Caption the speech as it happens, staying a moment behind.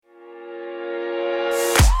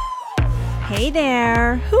Hey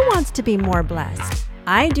there, who wants to be more blessed?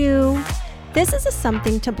 I do. This is a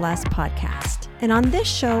Something to Bless podcast. And on this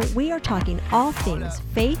show, we are talking all things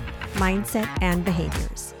faith, mindset, and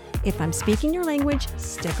behaviors. If I'm speaking your language,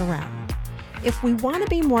 stick around. If we want to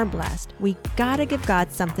be more blessed, we gotta give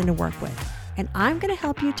God something to work with. And I'm gonna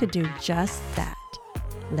help you to do just that.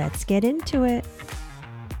 Let's get into it.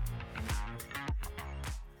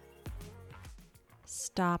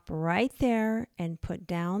 Stop right there and put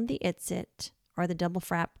down the It's It or the double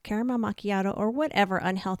frap caramel macchiato or whatever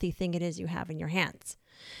unhealthy thing it is you have in your hands.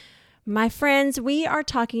 My friends, we are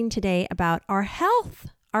talking today about our health,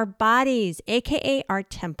 our bodies, aka our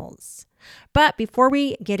temples. But before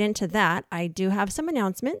we get into that, I do have some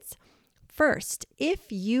announcements. First,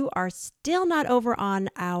 if you are still not over on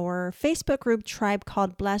our Facebook group Tribe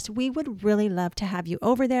Called Blessed, we would really love to have you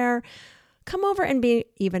over there. Come over and be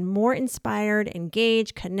even more inspired,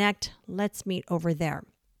 engage, connect. Let's meet over there.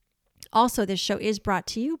 Also, this show is brought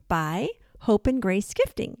to you by Hope and Grace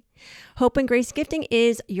Gifting. Hope and Grace Gifting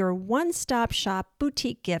is your one-stop shop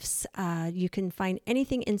boutique gifts. You can find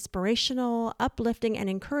anything inspirational, uplifting, and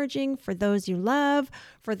encouraging for those you love,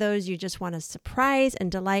 for those you just want to surprise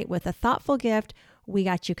and delight with a thoughtful gift. We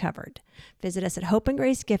got you covered. Visit us at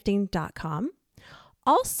hopeandgracegifting.com.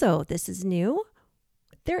 Also, this is new.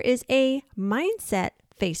 There is a mindset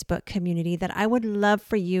Facebook community that I would love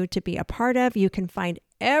for you to be a part of. You can find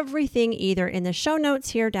everything either in the show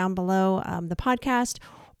notes here down below the podcast,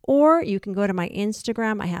 or you can go to my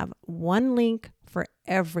Instagram. I have one link for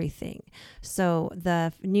everything. So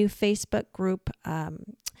the new Facebook group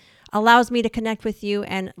allows me to connect with you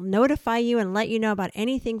and notify you and let you know about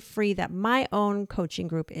anything free that my own coaching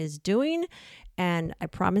group is doing. And I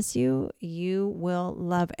promise you, you will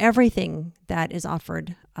love everything that is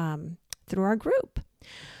offered through our group.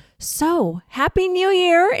 So, Happy New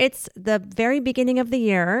Year. It's the very beginning of the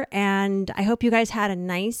year, and I hope you guys had a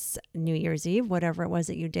nice New Year's Eve, whatever it was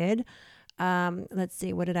that you did. Let's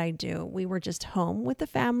see, what did I do? We were just home with the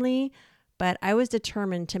family, but I was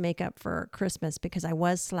determined to make up for Christmas because I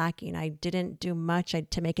was slacking. I didn't do much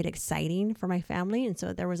to make it exciting for my family, and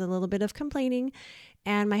so there was a little bit of complaining.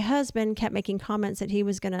 And my husband kept making comments that he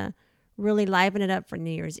was going to really liven it up for New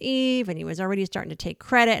Year's Eve, and he was already starting to take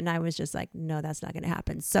credit, and I was just like, no, that's not going to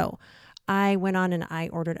happen. So I went on and I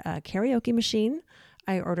ordered a karaoke machine.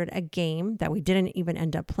 I ordered a game that we didn't even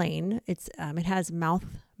end up playing. It has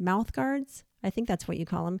mouth guards. I think that's what you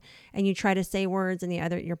call them. And you try to say words and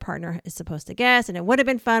your partner is supposed to guess, and it would have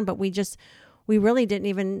been fun, but we really didn't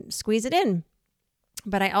even squeeze it in.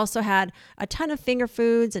 But I also had a ton of finger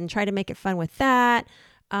foods and tried to make it fun with that.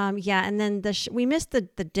 And then we missed the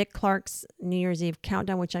Dick Clark's New Year's Eve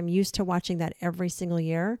countdown, which I'm used to watching that every single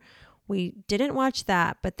year. We didn't watch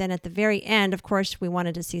that, but then at the very end, of course, we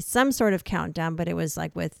wanted to see some sort of countdown, but it was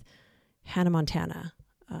like with Hannah Montana.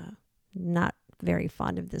 Not very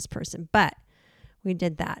fond of this person, but we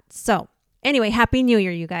did that. So anyway, Happy New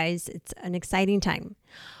Year, you guys. It's an exciting time.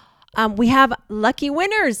 We have lucky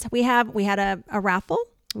winners. We had a raffle.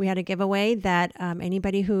 We had a giveaway that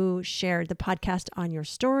anybody who shared the podcast on your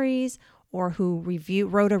stories or who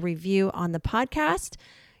wrote a review on the podcast,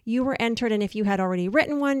 you were entered. And if you had already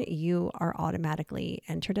written one, you are automatically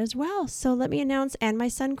entered as well. So let me announce, and my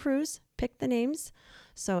son Cruz picked the names.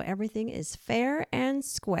 So everything is fair and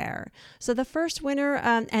square. So the first winner,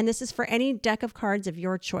 and this is for any deck of cards of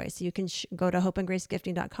your choice. You can go to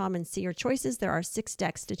hopeandgracegifting.com and see your choices. There are 6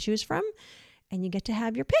 decks to choose from, and you get to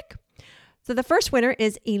have your pick. So the first winner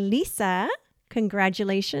is Elisa.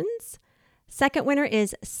 Congratulations. Second winner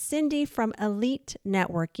is Cindy from Elite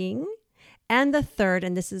Networking. And the third,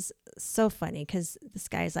 and this is so funny because this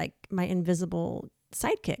guy is like my invisible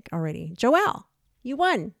sidekick already. Joelle, you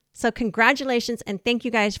won. So congratulations, and thank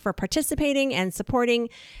you guys for participating and supporting.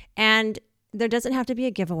 And there doesn't have to be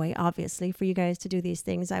a giveaway, obviously, for you guys to do these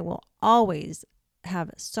things. I will always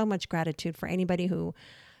have so much gratitude for anybody who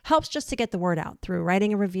helps just to get the word out through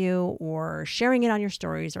writing a review or sharing it on your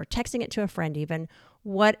stories or texting it to a friend even,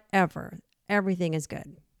 whatever. Everything is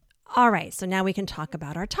good. All right, so now we can talk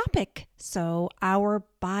about our topic. So our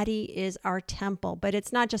body is our temple, but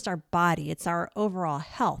it's not just our body, it's our overall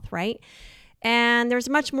health, right? And there's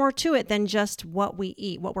much more to it than just what we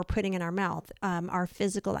eat, what we're putting in our mouth, our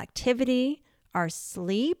physical activity, our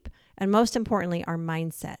sleep, and most importantly, our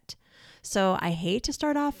mindset. So I hate to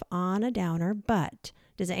start off on a downer, but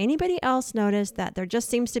does anybody else notice that there just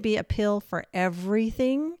seems to be a pill for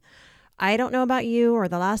everything? I don't know about you or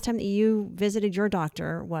the last time that you visited your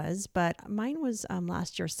doctor was, but mine was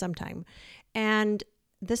last year sometime. And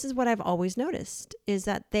this is what I've always noticed is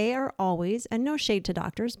that they are always, and no shade to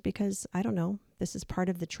doctors because I don't know, This is part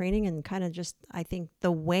of the training and kind of just, I think,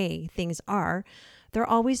 the way things are. They're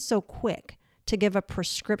always so quick to give a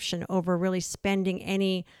prescription over really spending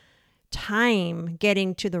any time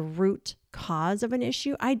getting to the root cause of an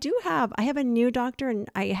issue. I have a new doctor and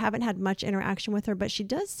I haven't had much interaction with her, but she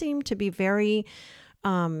does seem to be very,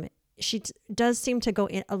 does seem to go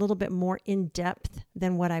in a little bit more in depth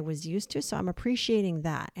than what I was used to. So I'm appreciating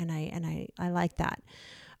that. And I like that.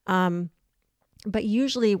 But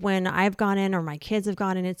usually when I've gone in or my kids have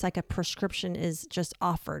gone in, it's like a prescription is just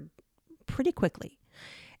offered pretty quickly.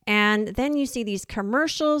 And then you see these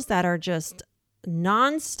commercials that are just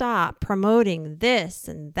nonstop promoting this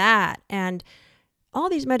and that. And all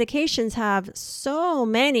these medications have so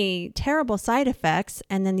many terrible side effects.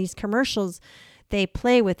 And then these commercials, they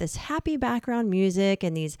play with this happy background music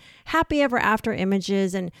and these happy ever after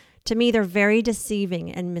images. And to me, they're very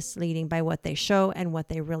deceiving and misleading by what they show and what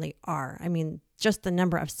they really are. I mean, just the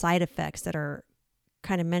number of side effects that are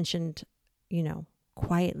kind of mentioned,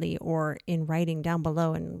 quietly or in writing down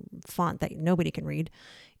below in font that nobody can read,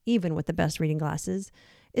 even with the best reading glasses,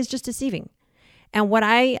 is just deceiving. And what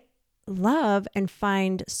I love and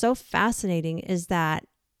find so fascinating is that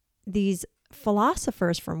these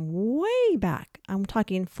philosophers from way back, I'm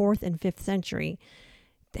talking 4th and 5th century,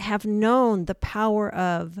 have known the power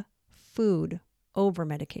of food over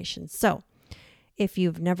medication. So if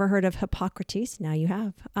you've never heard of Hippocrates, now you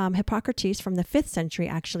have. Hippocrates from the 5th century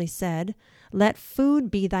actually said, "Let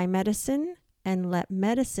food be thy medicine and let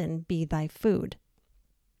medicine be thy food."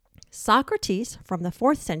 Socrates from the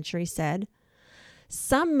 4th century said,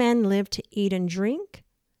 "Some men live to eat and drink.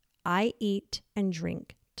 I eat and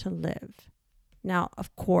drink to live." Now,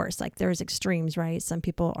 of course, there's extremes, right? Some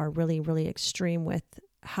people are really, really extreme with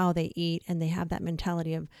how they eat and they have that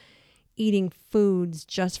mentality of eating foods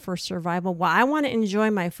just for survival. Well, I want to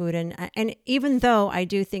enjoy my food. And even though I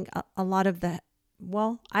do think a lot of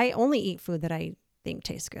I only eat food that I think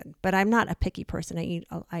tastes good, but I'm not a picky person.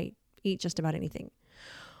 I eat just about anything.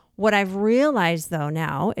 What I've realized though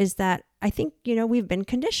now is that I think, we've been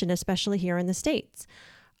conditioned, especially here in the States.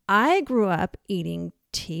 I grew up eating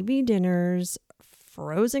TV dinners,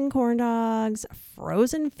 frozen corn dogs,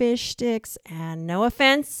 frozen fish sticks, and no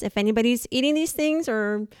offense if anybody's eating these things,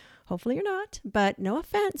 or hopefully you're not, but no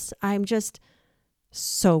offense. I'm just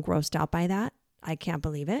so grossed out by that. I can't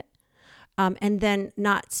believe it. And then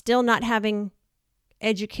still not having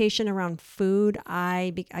education around food.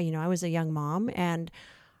 I was a young mom and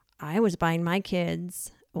I was buying my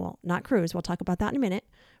kids, well, not Cruz, we'll talk about that in a minute,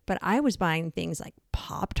 but I was buying things like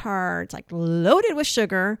Pop-Tarts, loaded with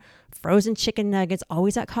sugar, frozen chicken nuggets,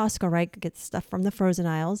 always at Costco, right? Get stuff from the frozen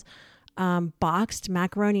aisles, boxed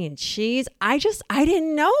macaroni and cheese. I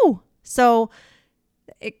didn't know. So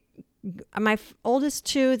my oldest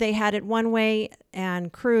two, they had it one way,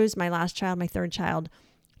 and Cruz, my last child, my third child,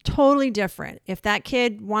 totally different. If that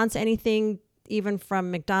kid wants anything, even from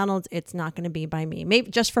McDonald's, it's not going to be by me. Maybe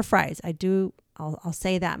just for fries. I'll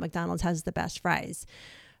say that McDonald's has the best fries,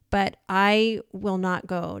 but I will not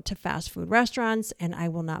go to fast food restaurants and I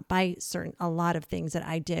will not buy a lot of things that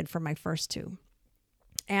I did for my first two.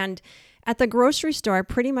 And at the grocery store, I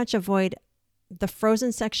pretty much avoid the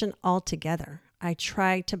frozen section altogether. I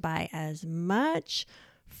try to buy as much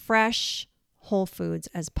fresh whole foods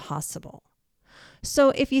as possible.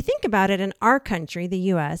 So if you think about it, in our country, the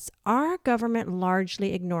U.S., our government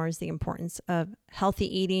largely ignores the importance of healthy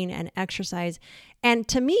eating and exercise, and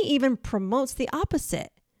to me, even promotes the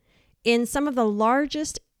opposite. In some of the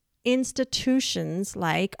largest institutions,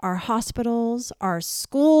 like our hospitals, our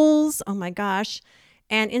schools, oh my gosh,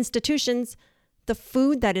 and institutions, the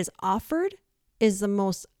food that is offered is the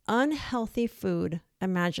most unhealthy food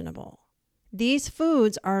imaginable. These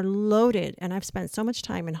foods are loaded, and I've spent so much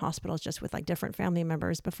time in hospitals just with different family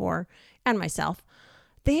members before, and myself.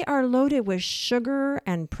 They are loaded with sugar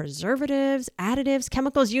and preservatives, additives,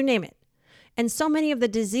 chemicals, you name it. And so many of the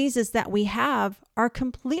diseases that we have are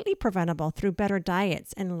completely preventable through better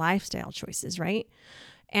diets and lifestyle choices, right?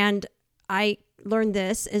 And I learned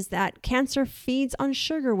this is that cancer feeds on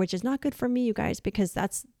sugar, which is not good for me, you guys, because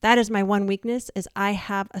that is my one weakness, is I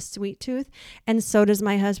have a sweet tooth, and so does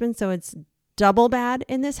my husband. So it's double bad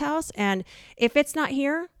in this house. And if it's not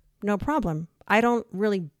here, no problem. I don't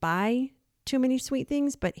really buy too many sweet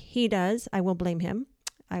things, but he does. I will blame him.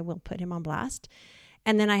 I will put him on blast.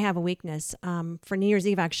 And then I have a weakness. For New Year's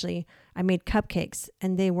Eve, actually, I made cupcakes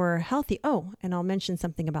and they were healthy. Oh, and I'll mention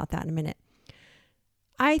something about that in a minute.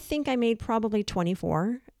 I think I made probably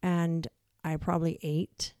 24 and I probably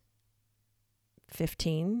ate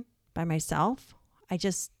 15 by myself.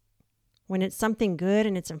 When it's something good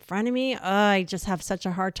and it's in front of me, I just have such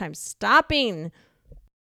a hard time stopping.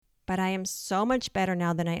 but I am so much better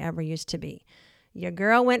now than I ever used to be. Your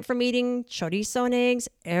girl went from eating chorizo and eggs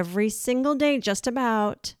every single day, just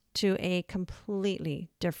about, to a completely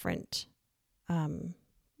different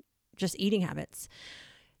just eating habits.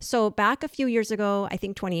 So back a few years ago, I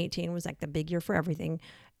think 2018 was like the big year for everything.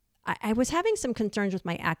 I was having some concerns with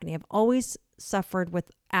my acne. I've always suffered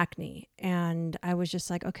with acne, and I was just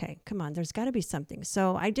like, okay, come on, there's got to be something.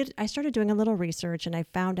 So I started doing a little research, and I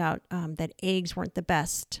found out that eggs weren't the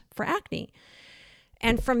best for acne.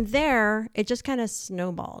 And from there, it just kind of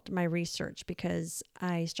snowballed, my research, because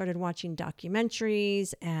I started watching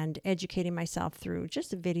documentaries and educating myself through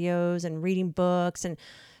just videos and reading books, and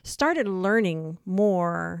started learning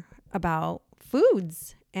more about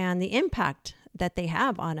foods and the impact that they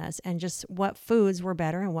have on us, and just what foods were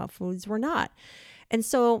better and what foods were not. And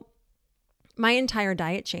so my entire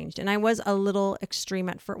diet changed, and I was a little extreme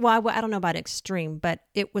at first. Well, I don't know about extreme, but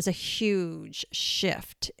it was a huge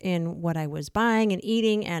shift in what I was buying and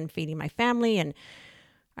eating and feeding my family. And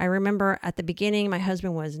I remember at the beginning, my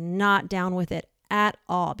husband was not down with it at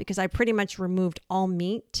all, because I pretty much removed all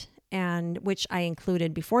meat, and which I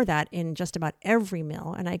included before that in just about every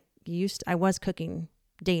meal. And I was cooking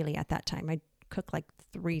daily at that time. I cook like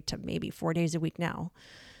 3 to maybe 4 days a week now,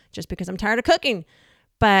 just because I'm tired of cooking.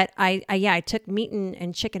 But I took meat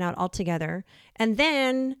and chicken out altogether. And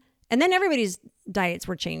then everybody's diets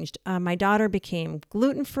were changed. My daughter became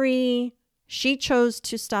gluten-free. She chose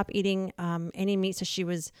to stop eating any meat. So she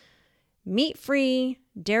was meat-free,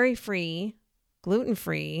 dairy-free,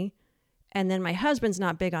 gluten-free. And then my husband's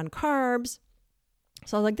not big on carbs.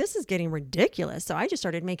 So I was like, this is getting ridiculous. So I just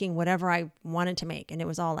started making whatever I wanted to make. And it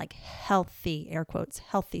was all like healthy, air quotes,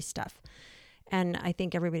 healthy stuff. And I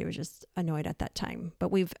think everybody was just annoyed at that time. But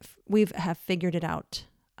we've figured it out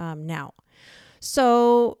now.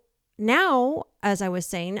 So now, as I was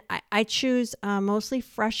saying, I choose mostly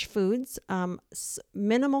fresh foods,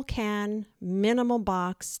 minimal can, minimal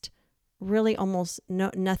boxed, really almost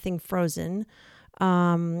nothing frozen.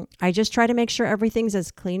 I just try to make sure everything's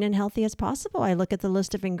as clean and healthy as possible. I look at the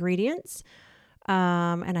list of ingredients.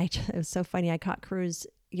 And it was so funny. I caught Cruz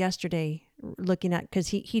yesterday looking at, because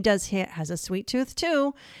he has a sweet tooth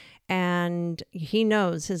too, and he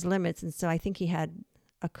knows his limits. And so I think he had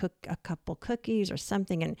a couple cookies or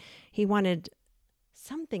something, and he wanted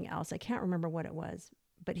something else. I can't remember what it was,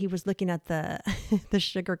 but he was looking at the the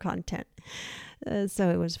sugar content. So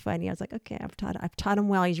it was funny. I was like, okay, I've taught him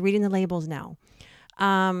well. He's reading the labels now.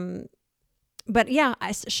 But yeah,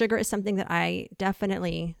 sugar is something that I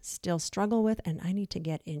definitely still struggle with, and I need to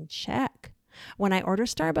get in check. When I order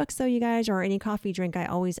Starbucks, though, you guys, or any coffee drink, I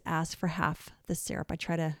always ask for half the syrup. I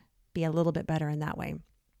try to be a little bit better in that way.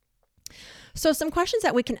 So some questions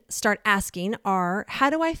that we can start asking are, how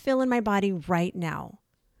do I feel in my body right now?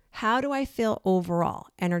 How do I feel overall?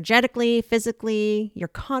 Energetically, physically, your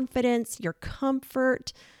confidence, your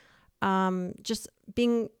comfort, just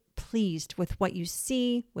being pleased with what you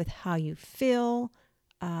see, with how you feel,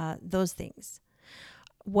 those things.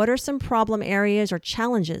 What are some problem areas or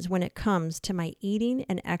challenges when it comes to my eating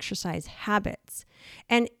and exercise habits?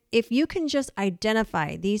 And if you can just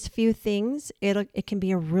identify these few things, it can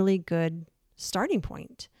be a really good starting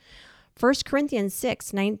point. 1 Corinthians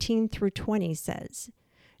 6:19-20 says,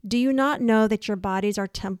 "Do you not know that your bodies are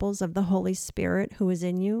temples of the Holy Spirit who is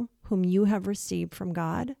in you, whom you have received from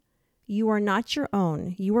God? You are not your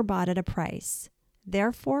own. You were bought at a price.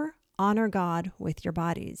 Therefore, honor God with your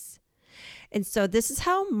bodies." And so this is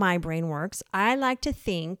how my brain works. I like to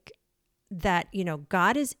think that,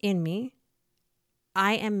 God is in me.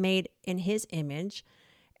 I am made in his image,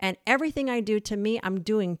 and everything I do to me, I'm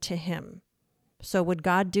doing to him. So would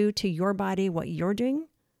God do to your body what you're doing?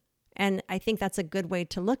 And I think that's a good way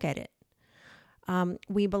to look at it.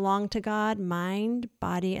 We belong to God, mind,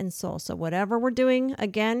 body, and soul. So whatever we're doing,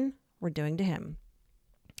 again, we're doing to him.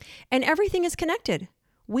 And everything is connected.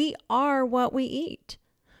 We are what we eat.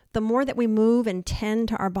 The more that we move and tend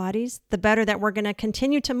to our bodies, the better that we're going to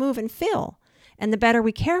continue to move and feel. And the better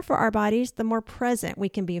we care for our bodies, the more present we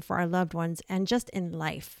can be for our loved ones and just in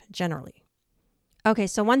life generally. Okay,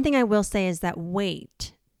 so one thing I will say is that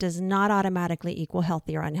weight does not automatically equal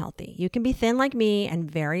healthy or unhealthy. You can be thin like me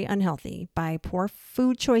and very unhealthy by poor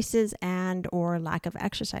food choices and or lack of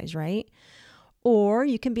exercise, right? Or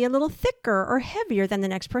you can be a little thicker or heavier than the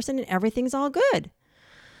next person and everything's all good.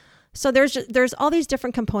 So there's all these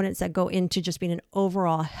different components that go into just being an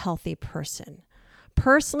overall healthy person.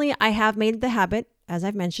 Personally, I have made the habit, as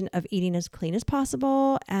I've mentioned, of eating as clean as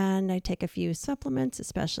possible. And I take a few supplements,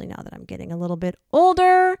 especially now that I'm getting a little bit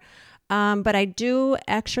older. But I do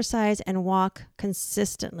exercise and walk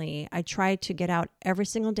consistently. I try to get out every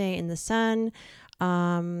single day in the sun.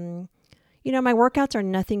 My workouts are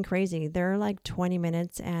nothing crazy. They're like 20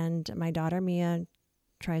 minutes, and my daughter Mia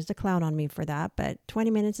tries to clown on me for that, but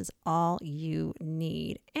 20 minutes is all you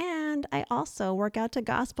need. And I also work out to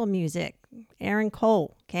gospel music, Aaron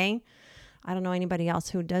Cole, okay? I don't know anybody else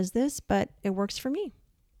who does this, but it works for me.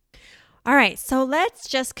 All right, so let's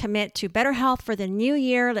just commit to better health for the new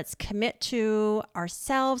year. Let's commit to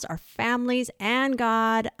ourselves, our families, and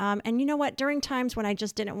God. And you know what? During times when I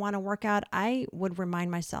just didn't want to work out, I would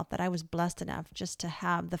remind myself that I was blessed enough just to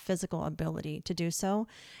have the physical ability to do so.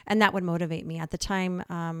 And that would motivate me. At the time,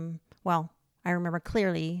 I remember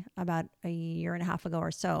clearly about a year and a half ago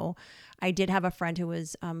or so, I did have a friend who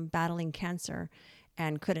was battling cancer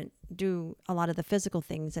and couldn't do a lot of the physical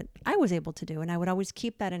things that I was able to do. And I would always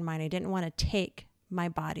keep that in mind. I didn't want to take my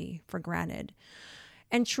body for granted.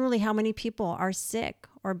 And truly, how many people are sick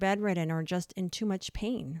or bedridden or just in too much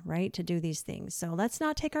pain, right, to do these things? So let's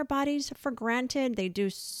not take our bodies for granted. They do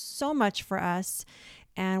so much for us,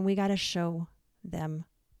 and we got to show them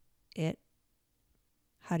it.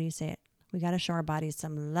 How do you say it? We got to show our bodies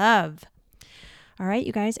some love. All right,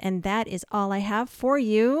 you guys, and that is all I have for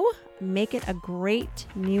you. Make it a great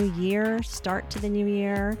new year. Start to the new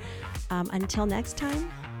year. Until next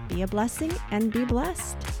time, be a blessing and be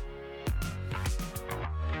blessed.